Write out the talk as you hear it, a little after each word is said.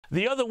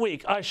The other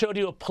week, I showed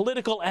you a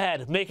political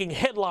ad making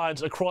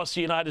headlines across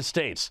the United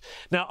States.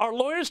 Now, our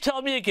lawyers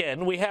tell me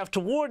again we have to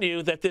warn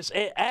you that this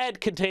ad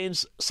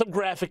contains some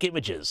graphic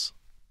images.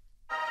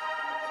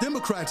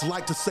 Democrats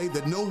like to say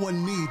that no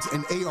one needs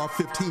an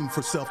AR-15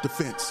 for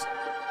self-defense,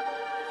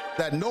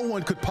 that no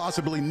one could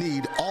possibly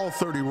need all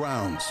 30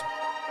 rounds.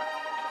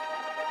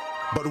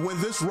 But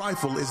when this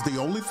rifle is the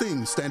only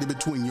thing standing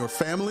between your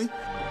family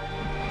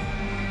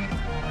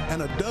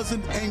and a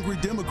dozen angry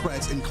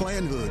Democrats in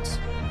Klan hoods,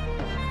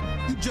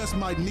 you just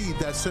might need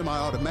that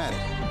semi-automatic.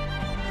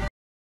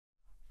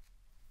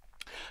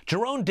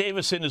 Jerone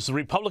Davison is the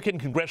Republican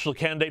congressional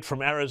candidate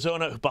from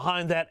Arizona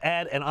behind that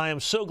ad, and I am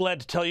so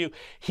glad to tell you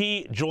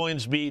he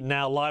joins me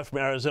now live from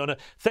Arizona.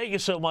 Thank you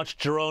so much,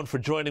 Jerone, for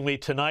joining me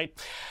tonight.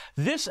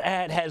 This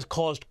ad has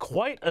caused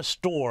quite a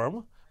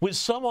storm, with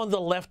some on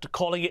the left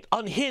calling it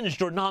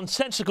unhinged or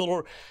nonsensical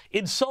or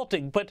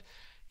insulting, but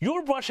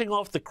you're brushing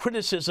off the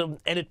criticism,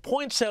 and it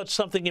points out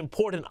something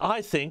important,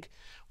 I think,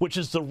 which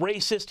is the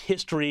racist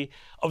history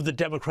of the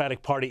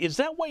Democratic Party. Is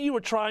that what you were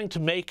trying to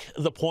make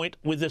the point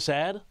with this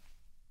ad?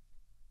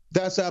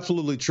 That's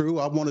absolutely true.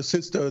 I want to,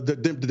 since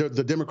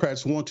the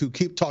Democrats want to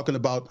keep talking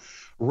about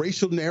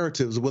racial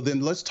narratives, well, then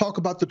let's talk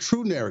about the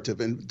true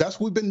narrative. And that's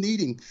what we've been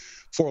needing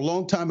for a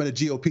long time in the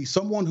GOP,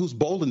 someone who's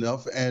bold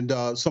enough and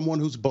someone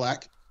who's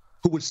black,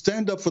 who would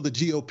stand up for the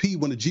GOP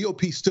when the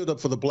GOP stood up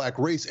for the black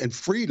race and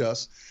freed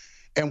us.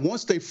 And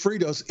once they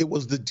freed us, it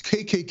was the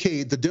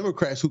KKK, the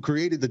Democrats, who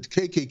created the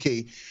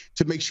KKK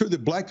to make sure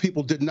that black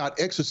people did not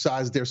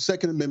exercise their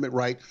Second Amendment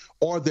right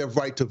or their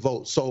right to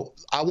vote. So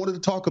I wanted to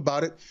talk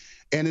about it.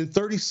 And in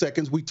 30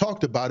 seconds, we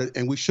talked about it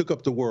and we shook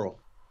up the world.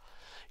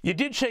 You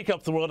did shake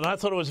up the world, and I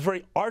thought it was a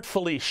very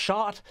artfully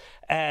shot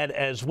ad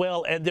as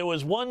well. And there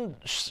was one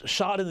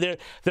shot in there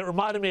that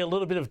reminded me a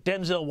little bit of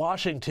Denzel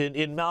Washington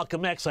in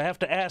Malcolm X. I have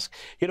to ask,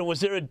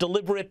 was there a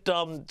deliberate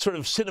sort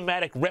of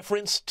cinematic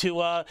reference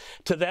to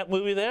that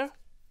movie there?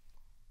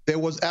 There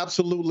was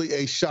absolutely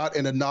a shot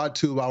and a nod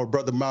to our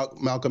brother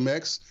Malcolm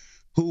X,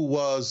 who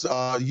was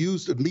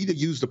media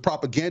used the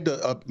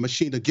propaganda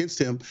machine against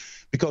him,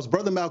 because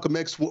Brother Malcolm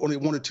X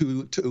wanted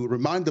to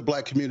remind the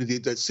black community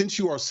that since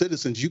you are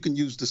citizens, you can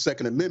use the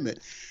Second Amendment.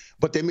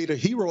 But they made a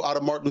hero out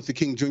of Martin Luther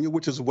King Jr.,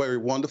 which is very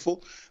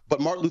wonderful.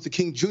 But Martin Luther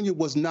King Jr.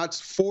 was not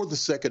for the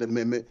Second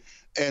Amendment.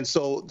 And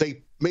so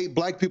they made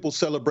black people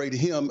celebrate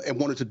him and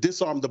wanted to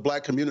disarm the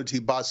black community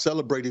by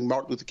celebrating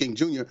Martin Luther King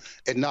Jr.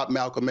 and not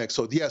Malcolm X.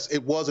 So yes,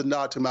 it was a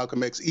nod to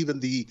Malcolm X, even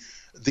the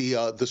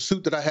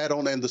suit that I had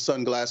on and the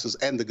sunglasses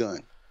and the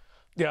gun.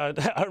 Yeah,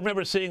 I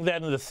remember seeing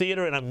that in the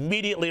theater, and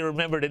immediately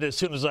remembered it as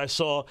soon as I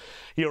saw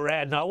your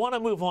ad. Now, I want to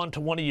move on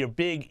to one of your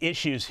big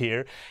issues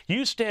here.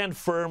 You stand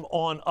firm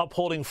on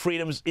upholding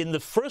freedoms in the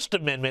First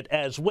Amendment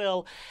as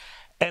well.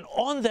 And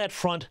on that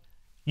front,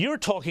 you're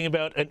talking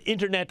about an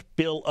Internet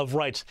Bill of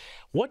Rights.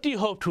 What do you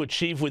hope to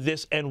achieve with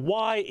this, and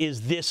why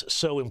is this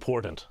so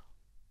important?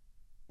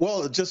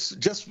 Well,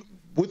 just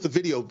with the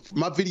video,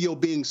 my video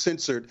being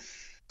censored,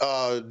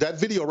 that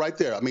video right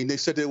there, I mean, they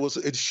said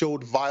it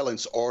showed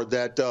violence, or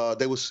that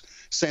they was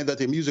saying that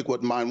the music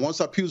wasn't mine. Once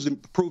I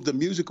proved the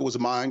music was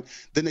mine,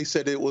 then they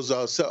said it was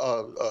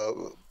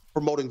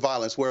promoting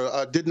violence, where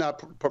I did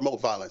not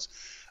promote violence.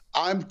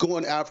 I'm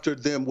going after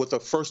them with a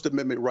First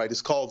Amendment right.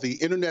 It's called the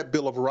Internet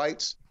Bill of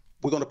Rights.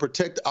 We're going to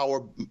protect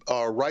our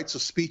rights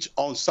of speech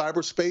on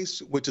cyberspace,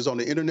 which is on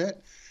the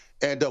internet.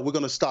 And we're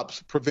going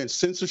to prevent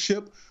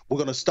censorship. We're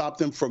going to stop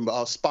them from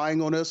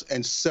spying on us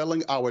and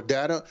selling our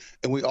data.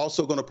 And we're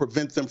also going to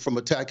prevent them from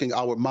attacking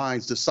our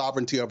minds, the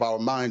sovereignty of our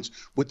minds,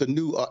 with the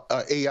new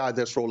AI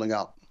that's rolling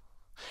out.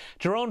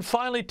 Jerone,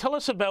 finally, tell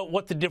us about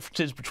what the difference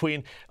is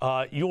between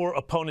your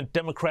opponent,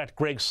 Democrat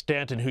Greg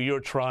Stanton, who you're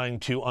trying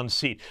to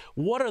unseat.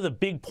 What are the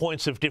big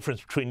points of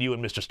difference between you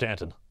and Mr.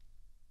 Stanton?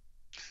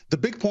 The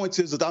big points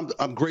is that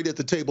I'm great at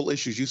the table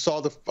issues. You saw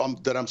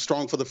that I'm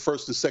strong for the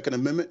First and Second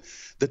Amendment.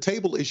 The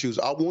table issues,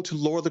 I want to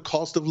lower the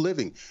cost of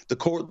living, the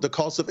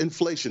cost of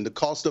inflation, the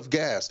cost of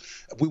gas.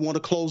 We want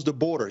to close the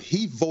border.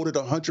 He voted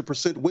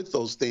 100% with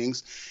those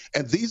things.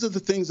 And these are the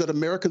things that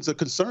Americans are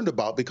concerned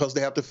about, because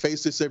they have to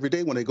face this every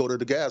day when they go to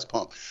the gas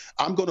pump.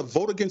 I'm going to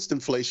vote against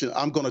inflation.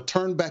 I'm going to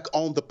turn back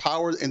on the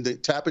power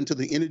and tap into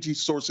the energy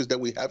sources that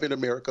we have in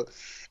America.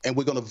 And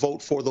we're going to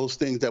vote for those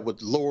things that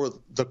would lower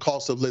the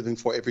cost of living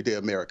for everyday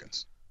Americans.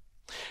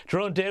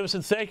 Jerone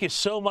Davison, thank you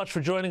so much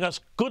for joining us.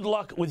 Good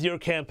luck with your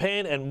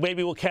campaign, and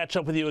maybe we'll catch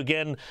up with you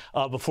again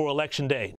before Election Day.